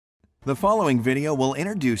The following video will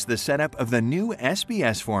introduce the setup of the new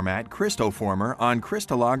SBS format crystal former on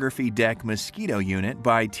crystallography deck Mosquito unit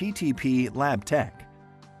by TTP Lab Tech.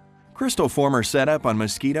 Crystal former setup on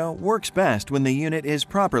Mosquito works best when the unit is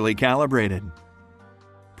properly calibrated.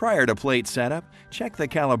 Prior to plate setup, check the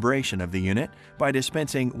calibration of the unit by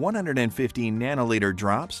dispensing 115 nanoliter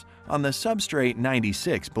drops on the substrate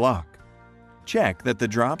 96 block. Check that the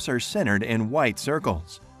drops are centered in white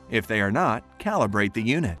circles. If they are not, calibrate the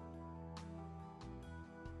unit.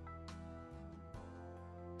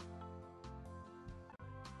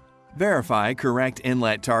 Verify correct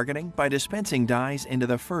inlet targeting by dispensing dyes into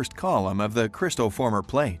the first column of the crystal former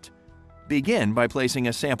plate. Begin by placing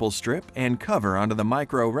a sample strip and cover onto the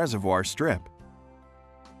micro reservoir strip.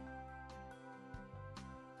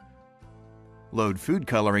 Load food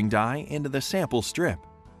coloring dye into the sample strip.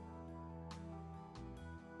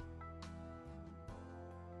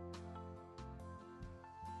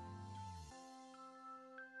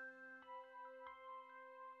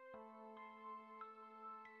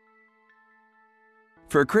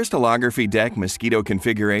 For crystallography deck Mosquito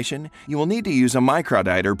configuration, you will need to use a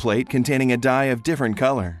microditer plate containing a dye of different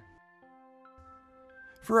color.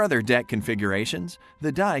 For other deck configurations,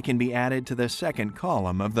 the dye can be added to the second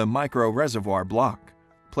column of the micro reservoir block.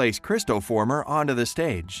 Place crystal former onto the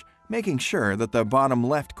stage, making sure that the bottom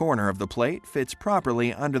left corner of the plate fits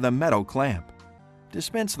properly under the metal clamp.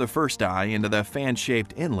 Dispense the first dye into the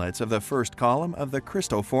fan-shaped inlets of the first column of the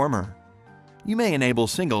crystal former. You may enable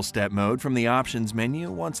single-step mode from the options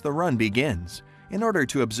menu once the run begins, in order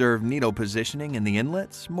to observe needle positioning in the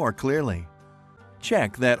inlets more clearly.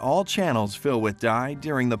 Check that all channels fill with dye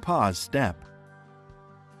during the pause step.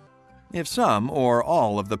 If some or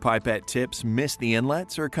all of the pipette tips miss the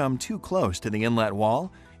inlets or come too close to the inlet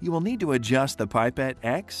wall, you will need to adjust the pipette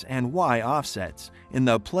X and Y offsets in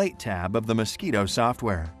the Plate tab of the Mosquito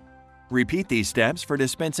software. Repeat these steps for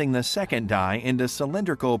dispensing the second dye into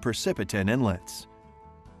cylindrical precipitant inlets.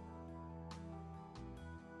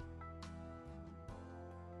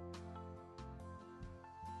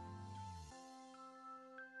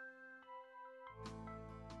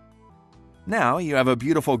 Now you have a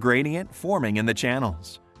beautiful gradient forming in the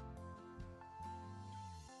channels.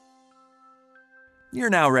 You're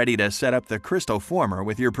now ready to set up the crystal former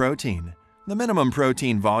with your protein. The minimum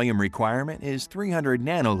protein volume requirement is 300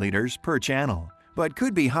 nanoliters per channel, but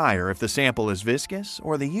could be higher if the sample is viscous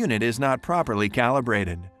or the unit is not properly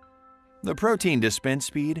calibrated. The protein dispense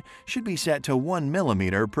speed should be set to 1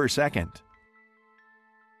 millimeter per second.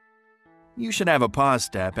 You should have a pause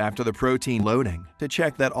step after the protein loading to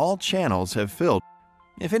check that all channels have filled.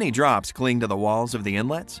 If any drops cling to the walls of the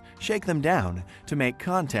inlets, shake them down to make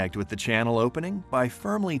contact with the channel opening by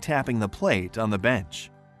firmly tapping the plate on the bench.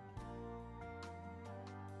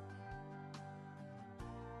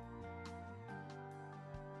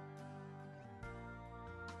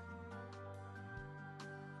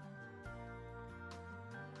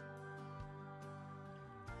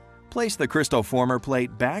 Place the crystal former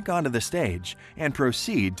plate back onto the stage and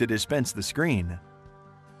proceed to dispense the screen.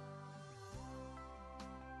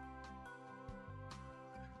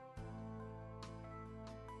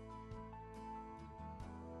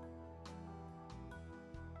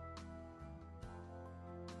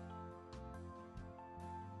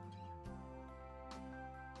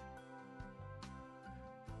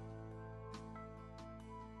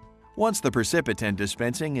 Once the precipitant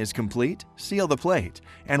dispensing is complete, seal the plate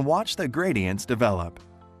and watch the gradients develop.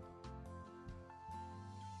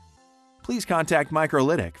 Please contact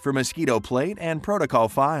Microlytic for Mosquito plate and protocol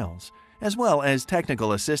files, as well as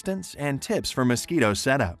technical assistance and tips for Mosquito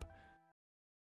setup.